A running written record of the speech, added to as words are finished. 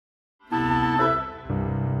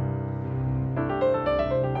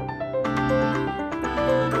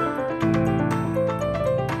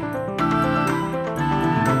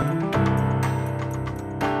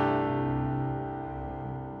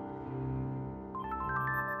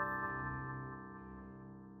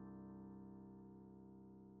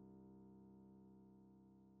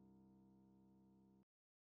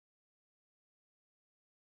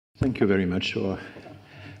Thank you very much for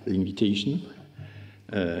the invitation.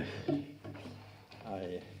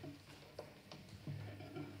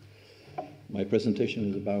 My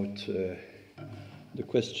presentation is about the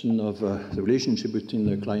question of the relationship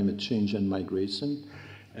between climate change and migration.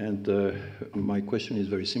 And my question is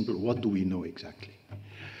very simple. What do we know exactly?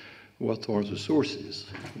 What are the sources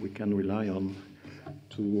we can rely on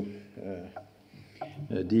to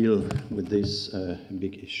deal with this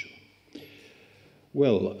big issue?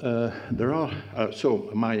 Well, there are, so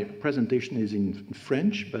my presentation is in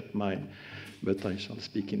French, but I shall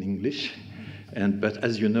speak in English. But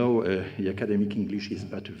as you know, the academic English is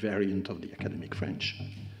but a variant of the academic French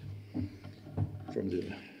from the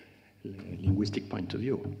linguistic point of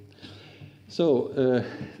view. So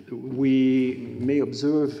we may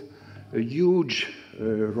observe a huge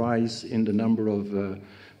rise in the number of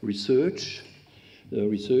researches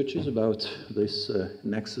about this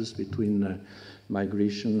nexus between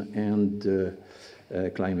migration and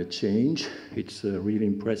climate change. It's really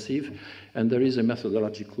impressive, and there is a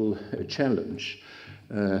methodological challenge.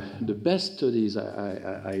 The best studies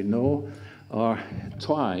I know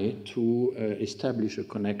try to establish a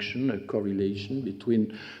connection, a correlation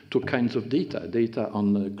between two kinds of data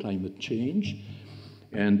on climate change,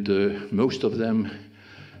 and most of them,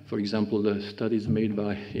 for example, the studies made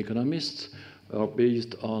by economists, are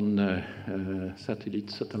based on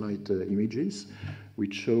satellite images,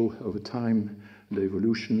 which show over time the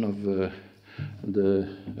evolution of the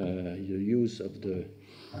use of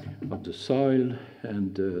the soil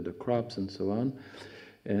and the crops and so on.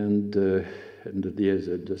 And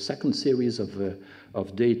the second series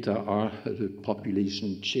of data are the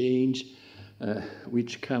population change,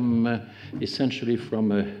 which come essentially from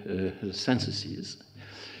the censuses.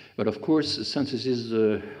 But of course, the censuses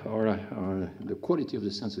the quality of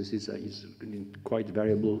the censuses is quite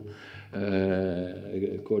variable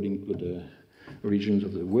according to the regions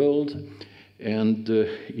of the world. And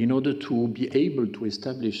in order to be able to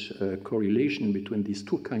establish a correlation between these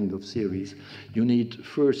two kinds of series, you need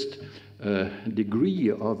first a degree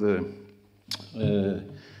of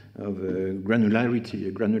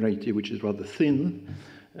granularity which is rather thin,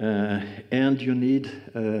 and you need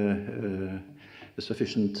a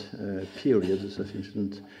sufficient period, a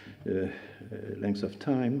sufficient length of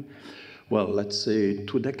time. Well, let's say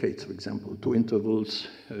 2 decades, for example, 2 intervals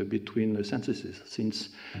between the censuses, since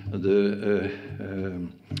the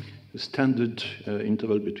standard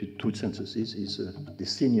interval between 2 censuses is a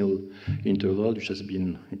decennial interval, which has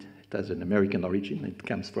been, it has an American origin. It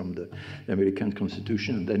comes from the American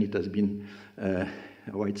Constitution, and then it has been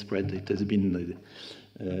widespread. It has been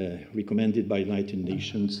recommended by United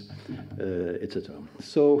Nations, etc.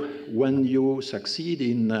 So when you succeed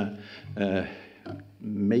in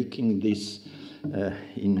making this,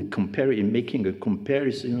 in making a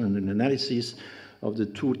comparison and an analysis of the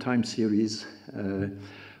 2 time series,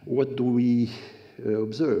 what do we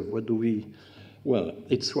observe? What do we? Well,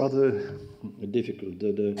 it's rather difficult.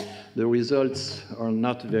 The results are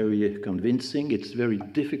not very convincing. It's very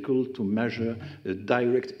difficult to measure the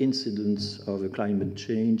direct incidence of the climate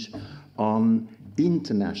change on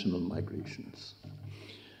international migrations,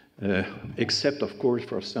 except, of course,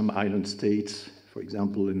 for some island states, for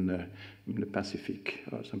example, in the Pacific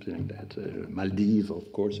or something like that. Maldives,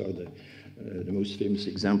 of course, are the most famous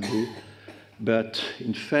example. But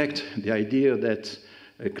in fact, the idea that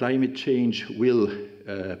climate change will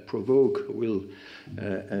provoke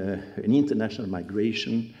an international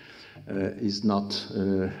migration is not,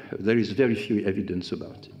 there is very few evidence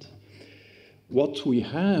about it. What we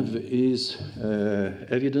have is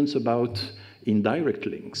evidence about indirect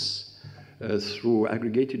links through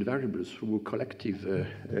aggregated variables, through collective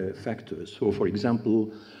factors. So, for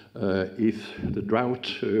example, if the drought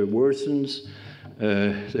worsens,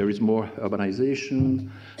 there is more urbanization.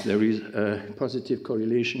 There is a positive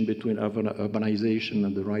correlation between urbanization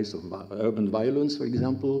and the rise of urban violence, for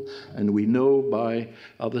example. And we know by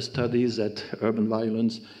other studies that urban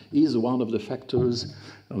violence is one of the factors,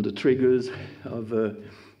 of the triggers of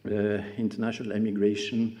international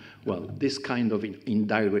emigration. Well, this kind of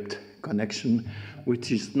indirect connection,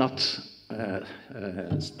 which is not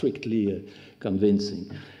strictly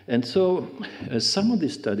convincing. And so some of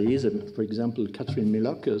these studies, for example, Catherine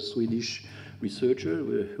Millock, a Swedish researcher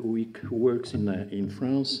who works in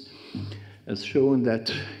France, has shown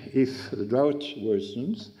that if the drought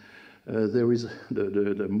worsens, there is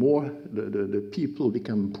the people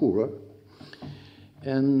become poorer,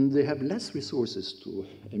 and they have less resources to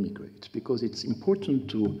emigrate, because it's important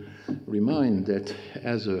to remind that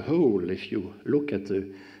as a whole, if you look at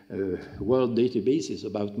the world databases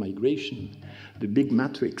about migration, the big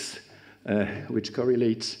matrix which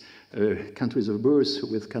correlates countries of birth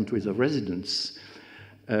with countries of residence.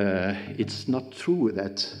 It's not true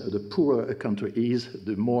that the poorer a country is,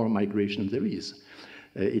 the more migration there is.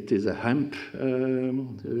 It is a hump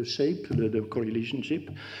shape, the correlation shape.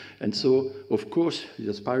 And so, of course, the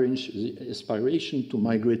aspiration to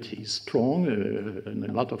migrate is strong in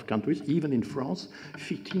a lot of countries, even in France.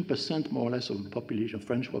 15% more or less of the population,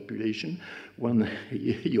 French population, when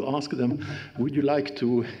you ask them, would you like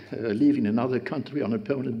to live in another country on a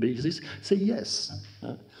permanent basis, say yes.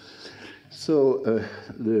 So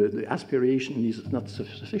the aspiration is not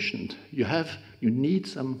sufficient. You need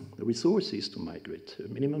some resources to migrate, a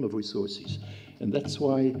minimum of resources. And that's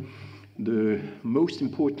why the most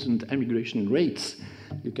important emigration rates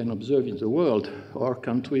you can observe in the world are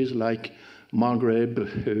countries like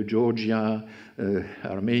Maghreb, Georgia,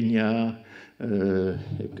 Armenia,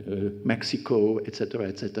 Mexico,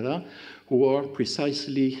 etc., who are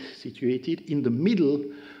precisely situated in the middle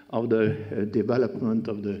of the development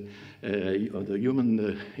of the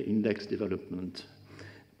human index development.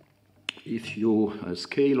 If you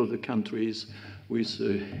scale of the countries with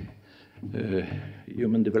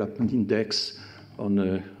human development index on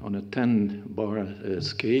a 10-bar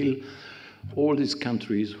scale, all these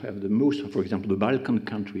countries have the most, for example, the Balkan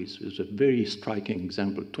countries is a very striking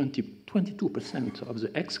example. 22% of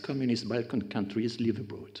the ex-communist Balkan countries live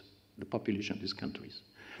abroad, the population of these countries.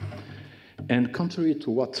 And contrary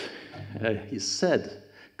to what is said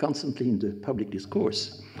constantly in the public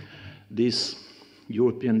discourse, this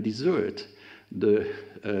European desert, the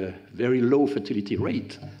very low fertility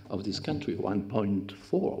rate of this country, 1.4,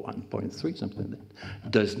 1.3, something like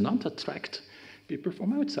that, does not attract people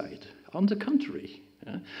from outside. On the contrary,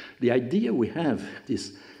 the idea we have,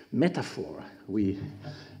 this metaphor we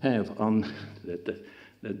have on that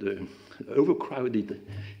the overcrowded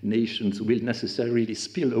nations will necessarily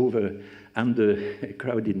spill over under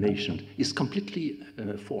crowded nations is completely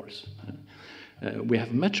false. We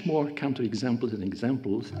have much more counterexamples and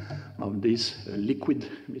examples of this liquid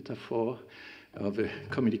metaphor of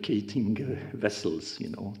communicating vessels. You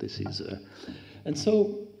know, this is, and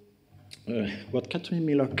so what Catherine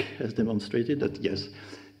Millock has demonstrated that yes,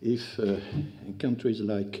 if countries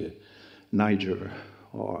like Niger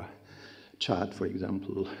or Chad, for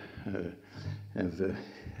example, have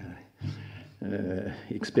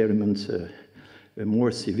experienced a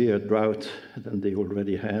more severe drought than they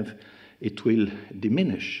already have, it will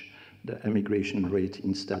diminish the emigration rate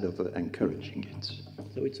instead of encouraging it.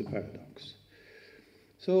 So it's a paradox.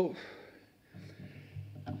 So,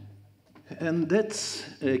 and that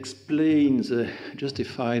explains,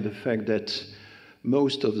 justifies the fact that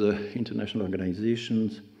most of the international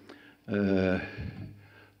organizations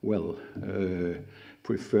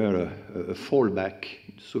prefer a fallback,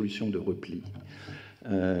 solution de repli,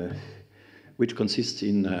 which consists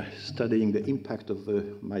in studying the impact of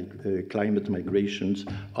climate migrations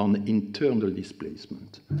on internal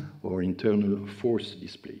displacement or internal forced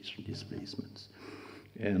displacements.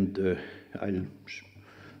 And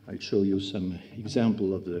I'll show you some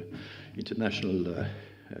example of the international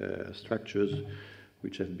structures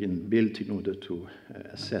which have been built in order to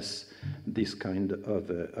assess this kind of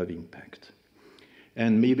impact.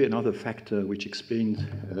 And maybe another factor which explains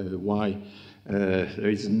why there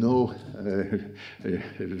is no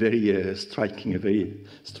very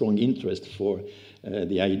strong interest for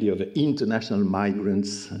the idea of international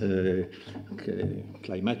migrants,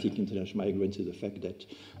 climatic international migrants, is the fact that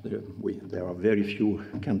there are very few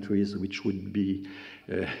countries which would be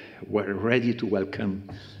were ready to welcome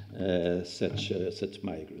such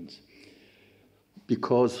migrants,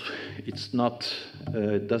 because it's not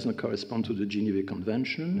doesn't correspond to the Geneva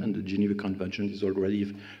Convention, and the Geneva Convention is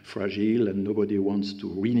already fragile, and nobody wants to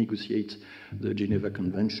renegotiate the Geneva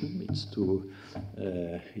Convention. It's too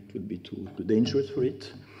it would be too dangerous for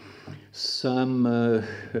it. Some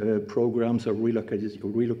programs of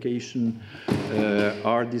relocation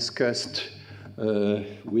are discussed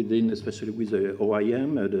within, especially with the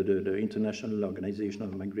OIM, the International Organization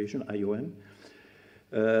of Migration, IOM.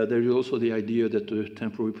 There is also the idea that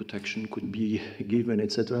temporary protection could be given,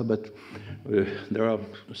 etc. But there are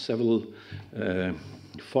several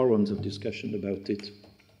forums of discussion about it,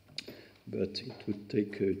 but it would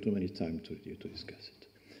take too many time to discuss it.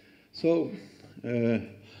 So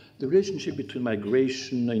the relationship between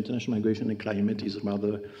migration, international migration, and climate is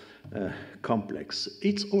rather complex.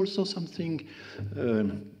 It's also something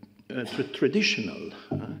traditional.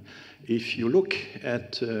 If you look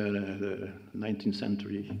at the 19th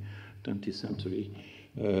century, 20th century,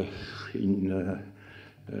 in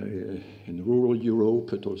in rural Europe,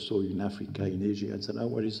 but also in Africa, in Asia, etc.,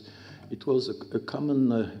 it was a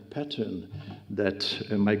common pattern that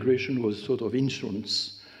migration was sort of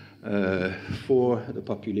insurance for the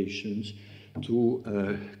populations to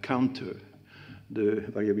counter the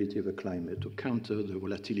variability of the climate, to counter the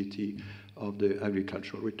volatility of the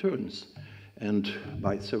agricultural returns, and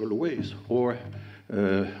by several ways, or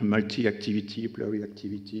multi-activity,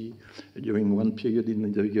 pluri-activity. During one period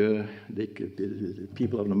in the year, the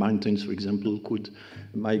people of the mountains, for example, could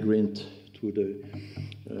migrate to the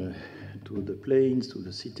plains, to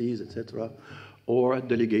the cities, etc., or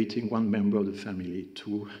delegating one member of the family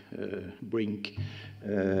to bring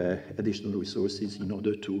additional resources in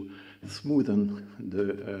order to smoothen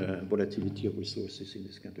the volatility of resources in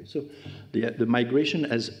this country. So the migration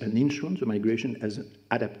as an insurance, the migration as an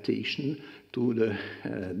adaptation to the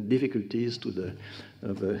difficulties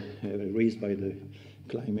raised by the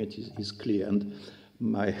climate is clear. And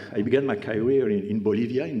I began my career in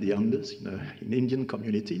Bolivia, in the Andes, in Indian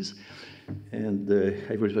communities, and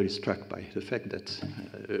I was very struck by the fact that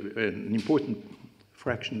an important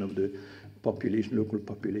fraction of the population, local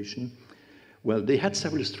population, well, they had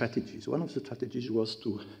several strategies. One of the strategies was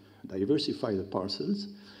to diversify the parcels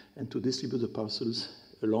and to distribute the parcels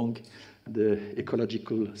along the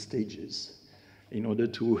ecological stages in order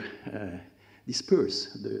to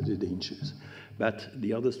disperse the dangers. But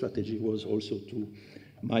the other strategy was also to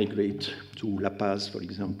migrate to La Paz, for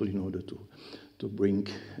example, in order to bring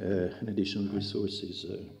additional resources,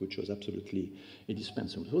 which was absolutely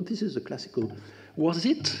indispensable. So this is a classical. Was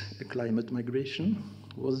it a climate migration?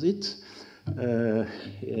 Was it?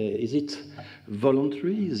 Is it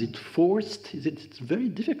voluntary? Is it forced? It's very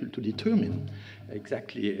difficult to determine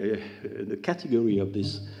exactly the category of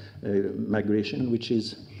this migration, which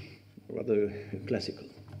is rather classical.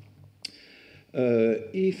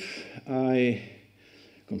 If I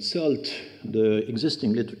consult the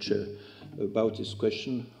existing literature about this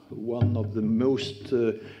question, one of the most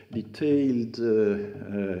detailed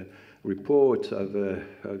report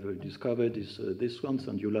I've discovered is this one,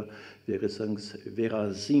 Sandula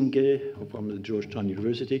Verazinge from the Georgetown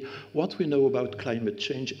University, What We Know About Climate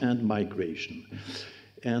Change and Migration.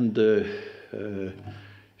 And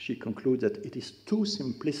she concludes that it is too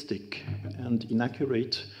simplistic and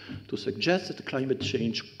inaccurate to suggest that climate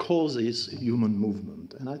change causes human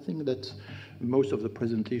movement. And I think that most of the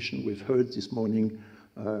presentation we've heard this morning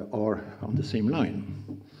are on the same line.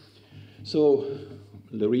 So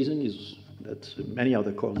the reason is that many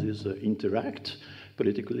other causes interact,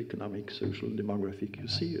 political, economic, social, demographic. You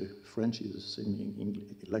see, French is the same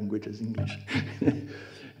language as English.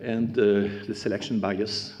 And the selection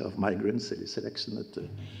bias of migrants, the selection at the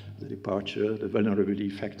departure, the vulnerability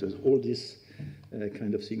factors, all these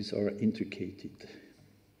kind of things are intricated.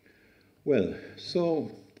 Well,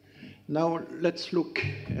 so now let's look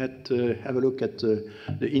at, have a look at the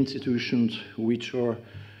institutions which are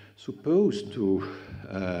supposed to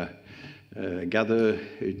gather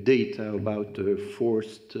data about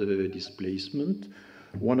forced displacement.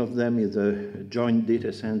 One of them is a joint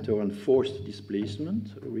data center on forced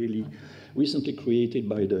displacement, really recently created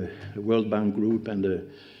by the World Bank Group and the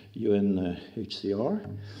UNHCR.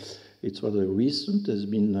 It's rather recent, has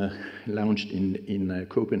been launched in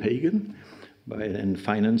Copenhagen and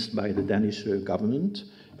financed by the Danish government,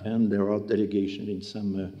 and there are delegations in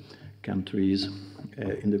some countries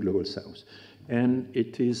in the global south. And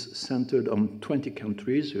it is centered on 20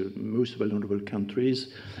 countries, most vulnerable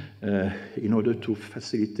countries, in order to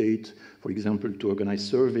facilitate, for example, to organize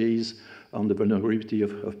surveys on the vulnerability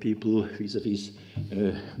of people vis-a-vis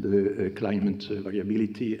the climate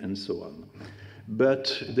variability and so on.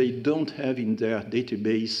 But they don't have in their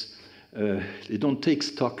database, they don't take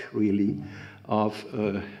stock really of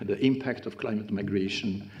the impact of climate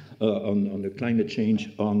migration, on the climate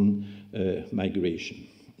change on migration.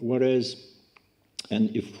 Whereas,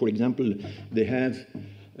 and if, for example, they have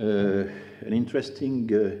an interesting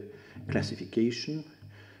classification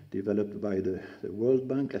developed by the World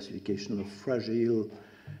Bank, classification of fragile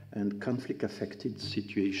and conflict-affected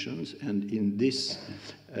situations, and in this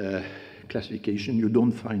classification you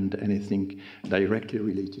don't find anything directly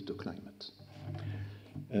related to climate.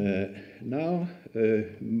 Now,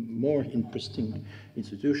 more interesting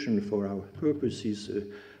institution for our purpose is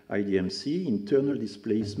IDMC, Internal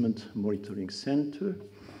Displacement Monitoring Center,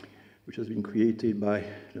 which has been created by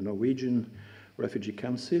the Norwegian Refugee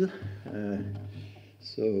Council,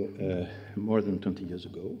 more than 20 years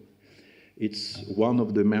ago. It's one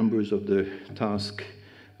of the members of the task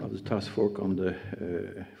force on the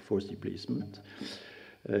forced displacement,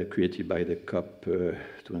 created by the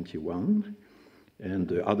COP21. and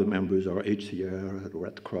the other members are HCR,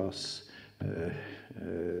 Red Cross,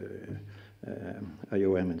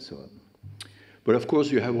 IOM, and so on. But of course,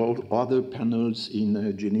 you have all other panels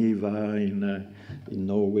in Geneva, in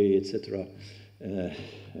Norway, etc.,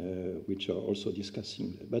 which are also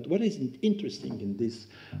discussing. But what is interesting in this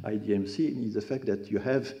IDMC is the fact that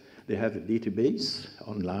they have a database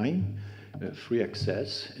online, free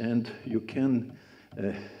access, and you can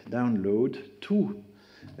download two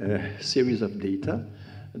series of data: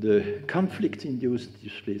 the conflict-induced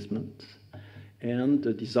displacement and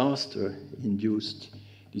the disaster-induced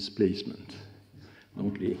displacement.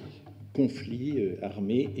 Donc les conflits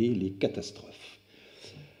armés et les catastrophes.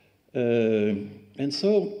 And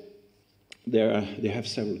so they have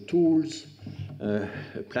several tools, a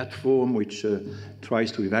platform which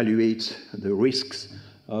tries to evaluate the risks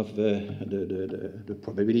of the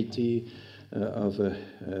probability of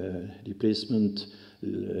displacement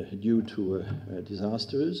due to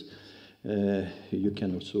disasters. You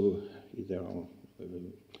can also, there are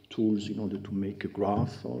tools in order to make a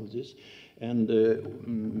graph of this. And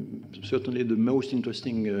certainly the most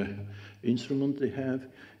interesting instrument they have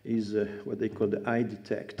is what they call the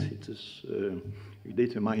iDetect. It is a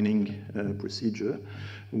data mining procedure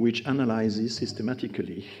which analyzes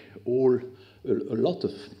systematically a lot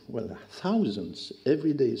of, well, thousands,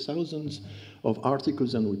 every day, thousands of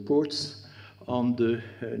articles and reports on the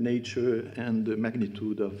nature and the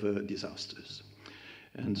magnitude of disasters.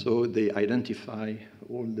 And so they identify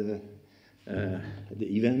all the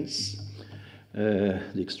events,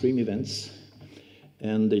 the extreme events,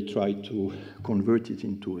 and they try to convert it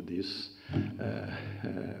into this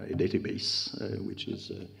a database, which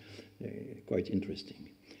is quite interesting.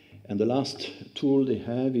 And the last tool they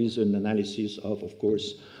have is an analysis of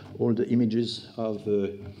course, all the images of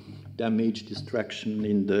damage, destruction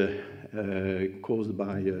in the caused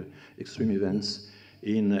by extreme events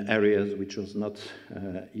in areas which was not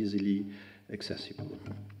easily accessible.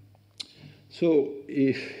 So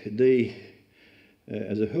if they,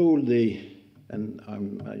 as a whole, and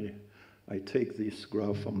I take this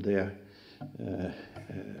graph from their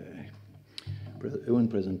own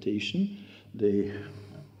presentation, they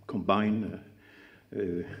combine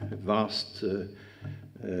a vast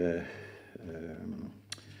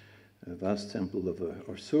sample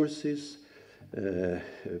of sources, a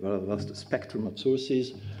vast spectrum of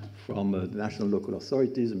sources from national local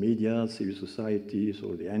authorities, media, civil society,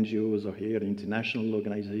 so the NGOs are here, international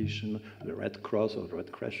organization, the Red Cross or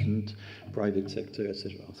Red Crescent, private sector,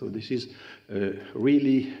 etc. So this is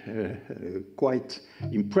really quite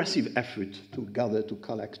impressive effort to gather, to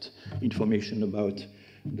collect information about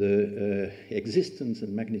the existence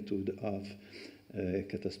and magnitude of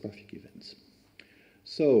catastrophic events.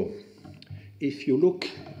 So if you look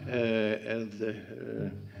at the,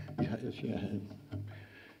 if you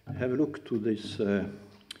have a look to this,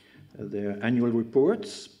 their annual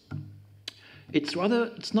reports, it's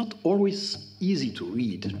not always easy to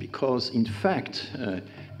read because, in fact,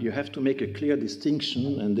 you have to make a clear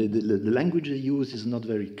distinction, and the language they use is not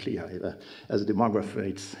very clear. As a demographer,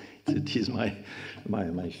 it is my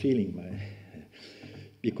feeling,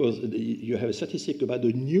 because you have a statistic about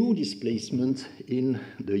the new displacement in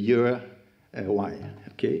the year Y,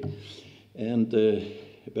 okay, and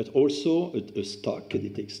but also a stock. They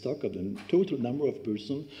take stock of the total number of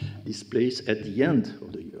persons displaced at the end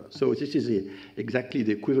of the year. So this is exactly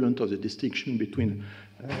the equivalent of the distinction between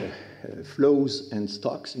flows and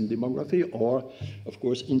stocks in demography, or, of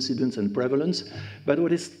course, incidence and prevalence. But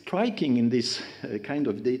what is striking in this kind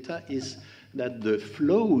of data is that the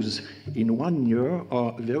flows in one year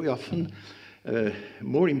are very often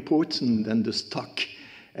more important than the stock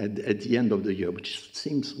at the end of the year, which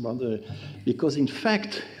seems rather, because in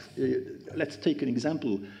fact, let's take an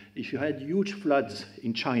example. If you had huge floods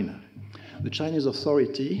in China, the Chinese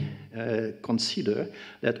authority consider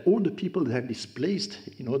that all the people that have displaced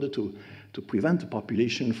in order to prevent the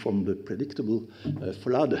population from the predictable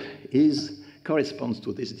flood corresponds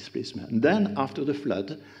to this displacement. And then after the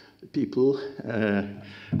flood, people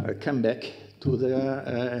come back to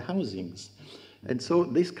their housings. And so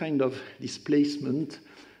this kind of displacement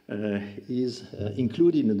is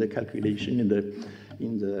included in the calculation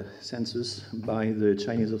in the census by the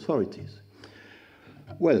Chinese authorities.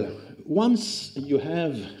 Well, once you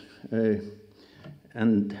have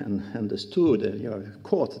understood, you have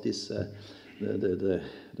caught this, the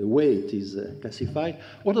way it is classified,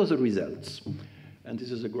 what are the results? And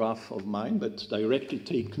this is a graph of mine, but directly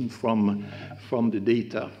taken from the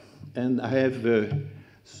data. And I have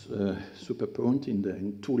superposed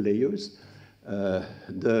in two layers.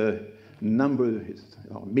 The number is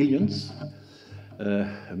millions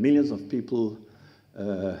of people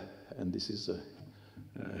and this is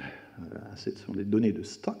assets, les données de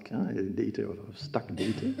stock, data of stock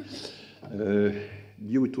data,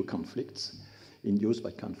 due to conflicts, induced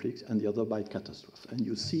by conflicts, and the other by catastrophe. And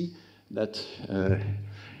you see that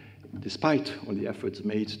despite all the efforts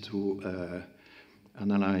made to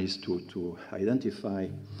analyze, to identify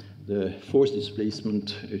the forced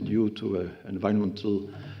displacement due to environmental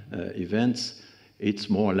events, it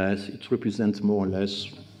represents more or less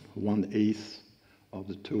 1/8 of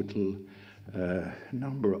the total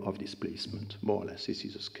number of displacement, more or less. This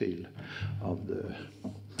is a scale of the.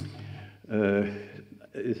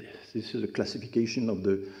 This is a classification of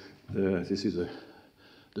the. This is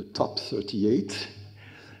the top 38,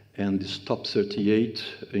 and this top 38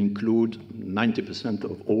 include 90%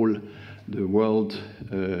 of all the world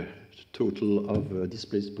total of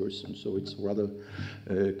displaced persons. So it's rather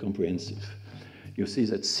comprehensive. You see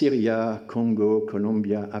that Syria, Congo,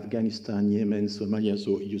 Colombia, Afghanistan, Yemen, Somalia,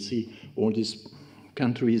 so you see all these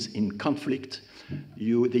countries in conflict.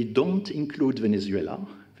 They don't include Venezuela.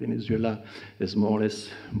 Venezuela is more or less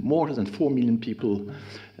more than 4 million people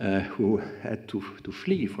who had to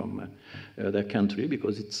flee from their country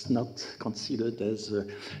because it's not considered as a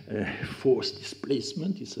forced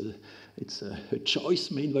displacement. It's a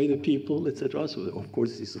choice made by the people, etc. So, of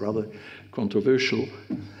course, it's rather controversial.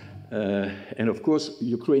 And of course,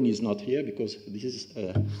 Ukraine is not here because this is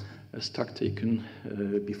a stock taken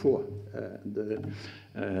before the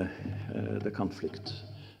conflict,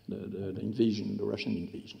 the invasion, the Russian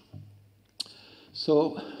invasion.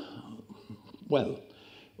 So, well,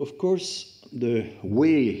 of course, the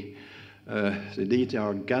way the data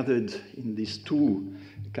are gathered in these two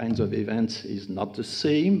kinds of events is not the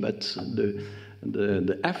same, but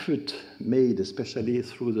the effort made, especially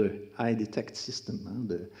through the iDetect system,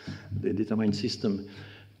 the determined system,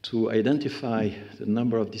 to identify the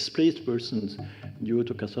number of displaced persons due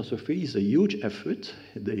to catastrophe is a huge effort.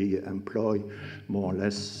 They employ more or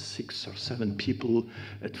less 6 or 7 people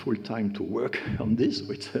at full time to work on this,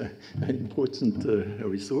 which is an important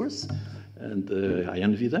resource, and I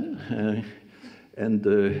envy them.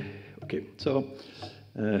 Okay, so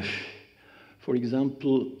for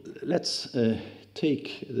example, let's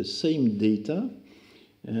take the same data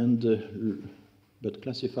and but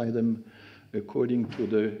classify them according to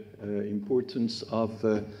the importance of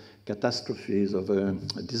catastrophes, of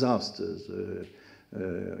disasters,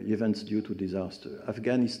 events due to disaster.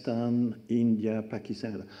 Afghanistan, India,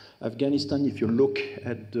 Pakistan. Afghanistan, if you look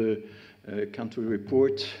at the country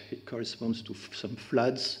report, it corresponds to some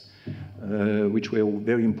floods, which were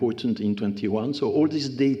very important in 21. So all this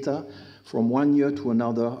data from one year to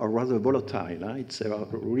another are rather volatile. It's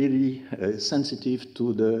really sensitive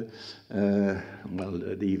to the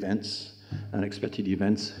events, unexpected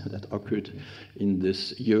events that occurred in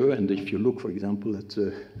this year. And if you look, for example, at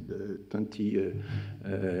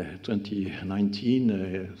 2019,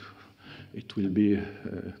 it will be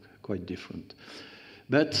quite different.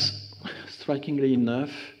 But strikingly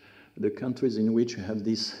enough, the countries in which you have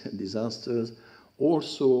these disasters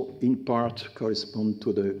also in part correspond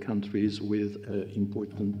to the countries with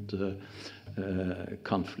important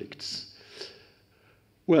conflicts.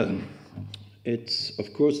 Well, it's,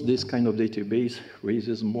 of course, this kind of database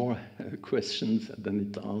raises more questions than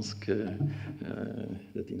it asks,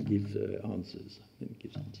 that it gives answers.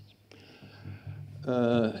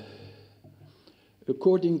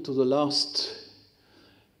 According to the last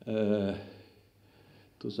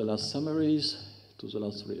summaries, to the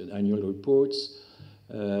last annual reports,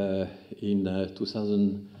 in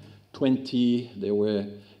 2020, there were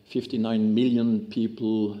 59 million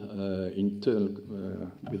people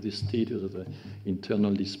with this status of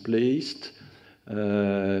internal displaced.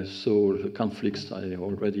 So the conflicts, I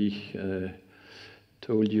already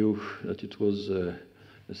told you that it was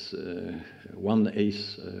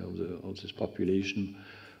 1/8 of this population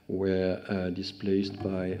were displaced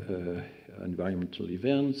by environmental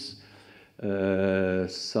events. 1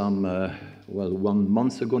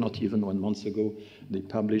 month ago, not even 1 month ago, they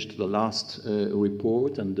published the last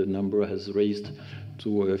report, and the number has raised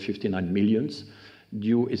to 59 million,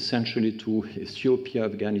 due essentially to Ethiopia,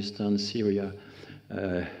 Afghanistan, Syria,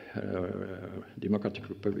 Democratic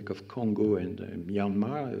Republic of Congo, and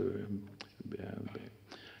Myanmar,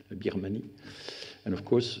 Birmanie. And of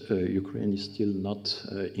course, Ukraine is still not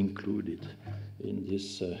included in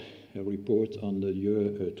this report on the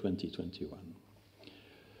year 2021.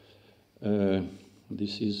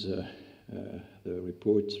 This is the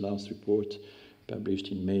report, last report,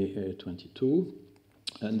 published in May 22.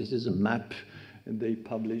 And this is a map they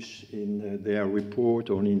publish in their report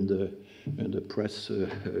or in the press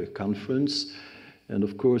conference. And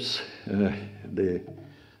of course, the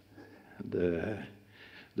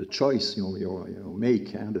choice you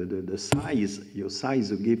make, the size, your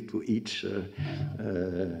size you give to each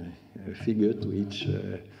figure, to each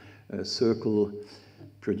circle,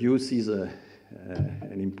 produces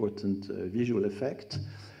an important visual effect.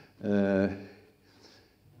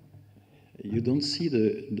 You don't see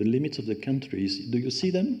the limits of the countries. Do you see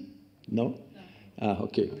them? No? No. Ah,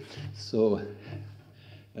 okay. So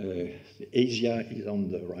Asia is on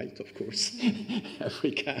the right, of course.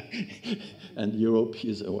 Africa and Europe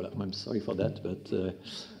is, well, I'm sorry for that, but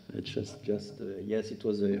just yes, it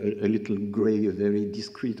was a little gray, a very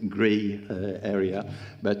discrete gray area,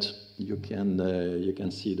 but you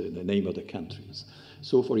can see the name of the countries.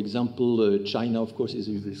 So, for example, China, of course,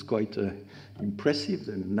 is quite impressive,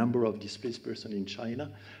 the number of displaced persons in China,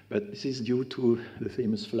 but this is due to the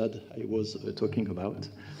famous flood I was talking about.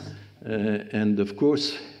 And of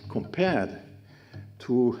course, compared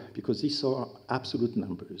to, because these are absolute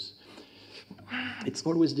numbers, it's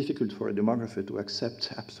always difficult for a demographer to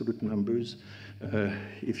accept absolute numbers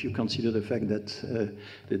if you consider the fact that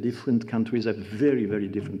the different countries have very, very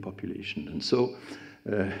different population. And so,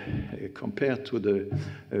 compared to the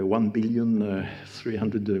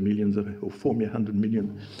 1,300,000,000 or 400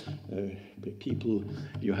 million people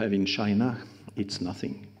you have in China, it's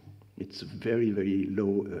nothing. It's a very, very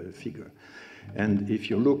low figure. And if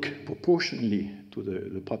you look proportionally to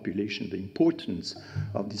the population, the importance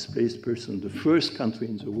of displaced persons, the first country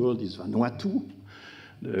in the world is Vanuatu,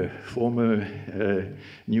 the former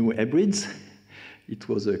New Hebrides. It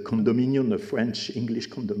was a condominium, a French-English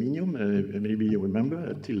condominium, maybe you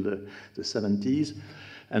remember, till the 70s.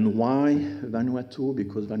 And why Vanuatu?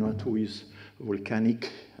 Because Vanuatu is a volcanic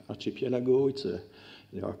archipelago.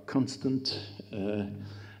 There are constant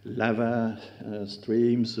lava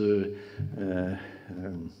streams,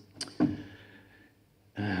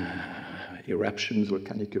 eruptions,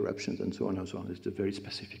 volcanic eruptions, and so on and so on. It's a very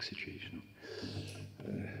specific situation.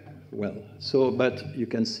 Well, so, but you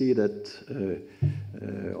can see that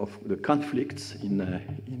of the conflicts in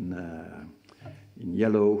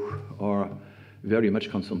yellow are very much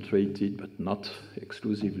concentrated, but not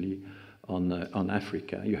exclusively on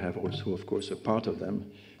Africa. You have also, of course, a part of them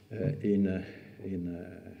in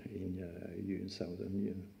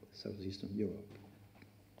southeastern Europe.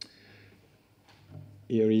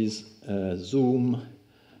 Here is a zoom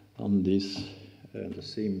on this, the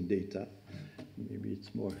same data. Maybe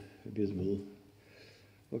it's more visible.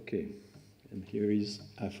 Okay, and here is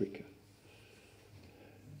Africa.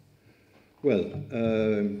 Well,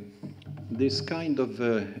 this kind of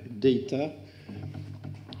data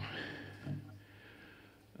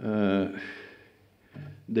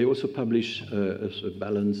they also publish a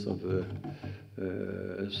balance of a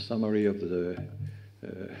summary of the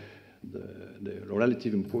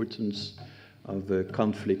relative importance of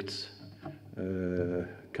conflicts,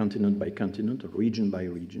 continent by continent, or region by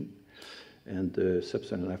region. And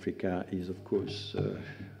Sub-Saharan Africa is, of course, the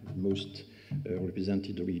most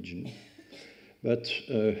represented region. But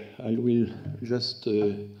I will just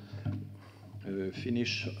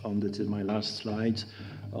finish on this is my last slide,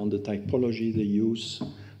 on the typology they use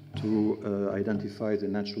to identify the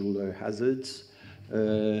natural hazards.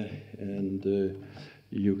 And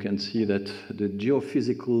you can see that the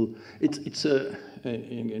geophysical, it's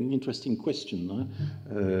an interesting question. Huh?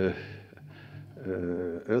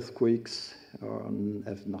 Earthquakes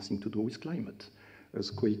have nothing to do with climate.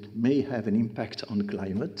 Earthquake may have an impact on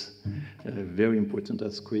climate, very important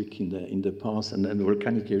earthquake in the past, and then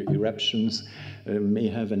volcanic eruptions may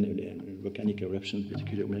have volcanic eruptions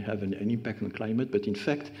particularly may have an impact on climate. But in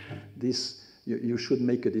fact, this you should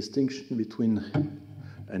make a distinction between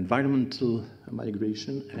environmental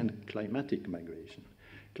migration and climatic migration.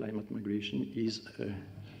 Climate migration is a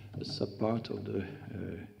subpart of the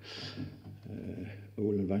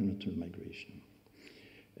whole environmental migration.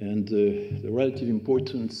 And the relative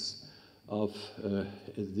importance of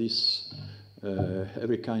this,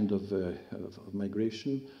 every kind of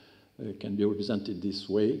migration can be represented this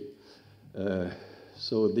way.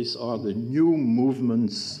 So these are the new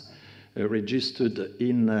movements registered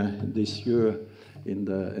in this year, in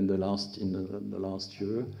the last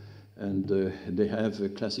year, and they have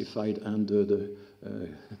classified under the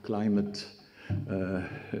climate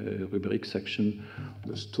rubric section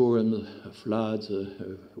the storm, floods,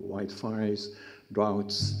 wildfires,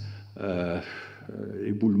 droughts,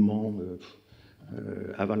 éboulements,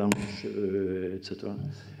 avalanche, etc.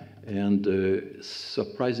 And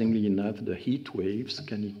surprisingly enough, the heat waves,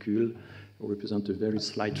 canicule, represent a very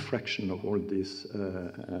slight fraction of all this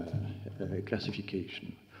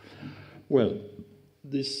classification. Well,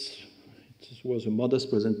 this This was a modest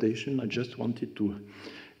presentation. I just wanted to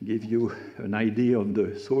give you an idea of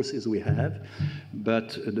the sources we have.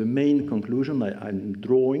 But the main conclusion I'm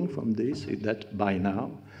drawing from this is that by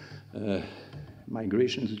now,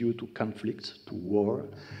 migrations due to conflicts, to war,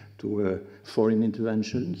 to foreign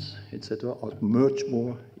interventions, etc., are much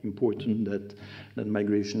more important than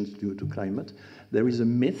migrations due to climate. There is a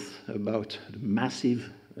myth about the massive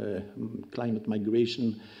climate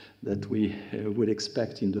migration that we would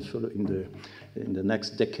expect in the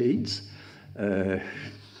next decades. There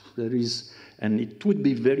is, and it would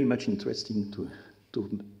be very much interesting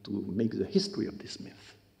to make the history of this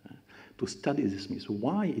myth, to study this myth,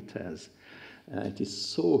 why it is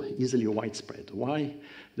so easily widespread, why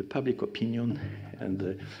the public opinion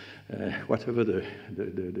and whatever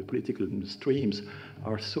the political streams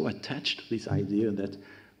are so attached to this idea that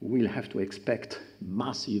we'll have to expect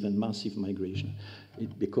massive migration.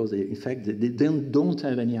 Because in fact, they don't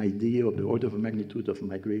have any idea of the order of magnitude of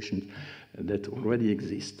migration that already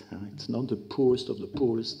exist. It's not the poorest of the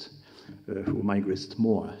poorest who migrates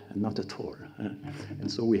more, and not at all. And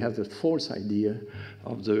so we have a false idea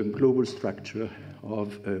of the global structure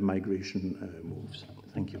of migration moves.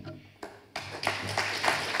 Thank you.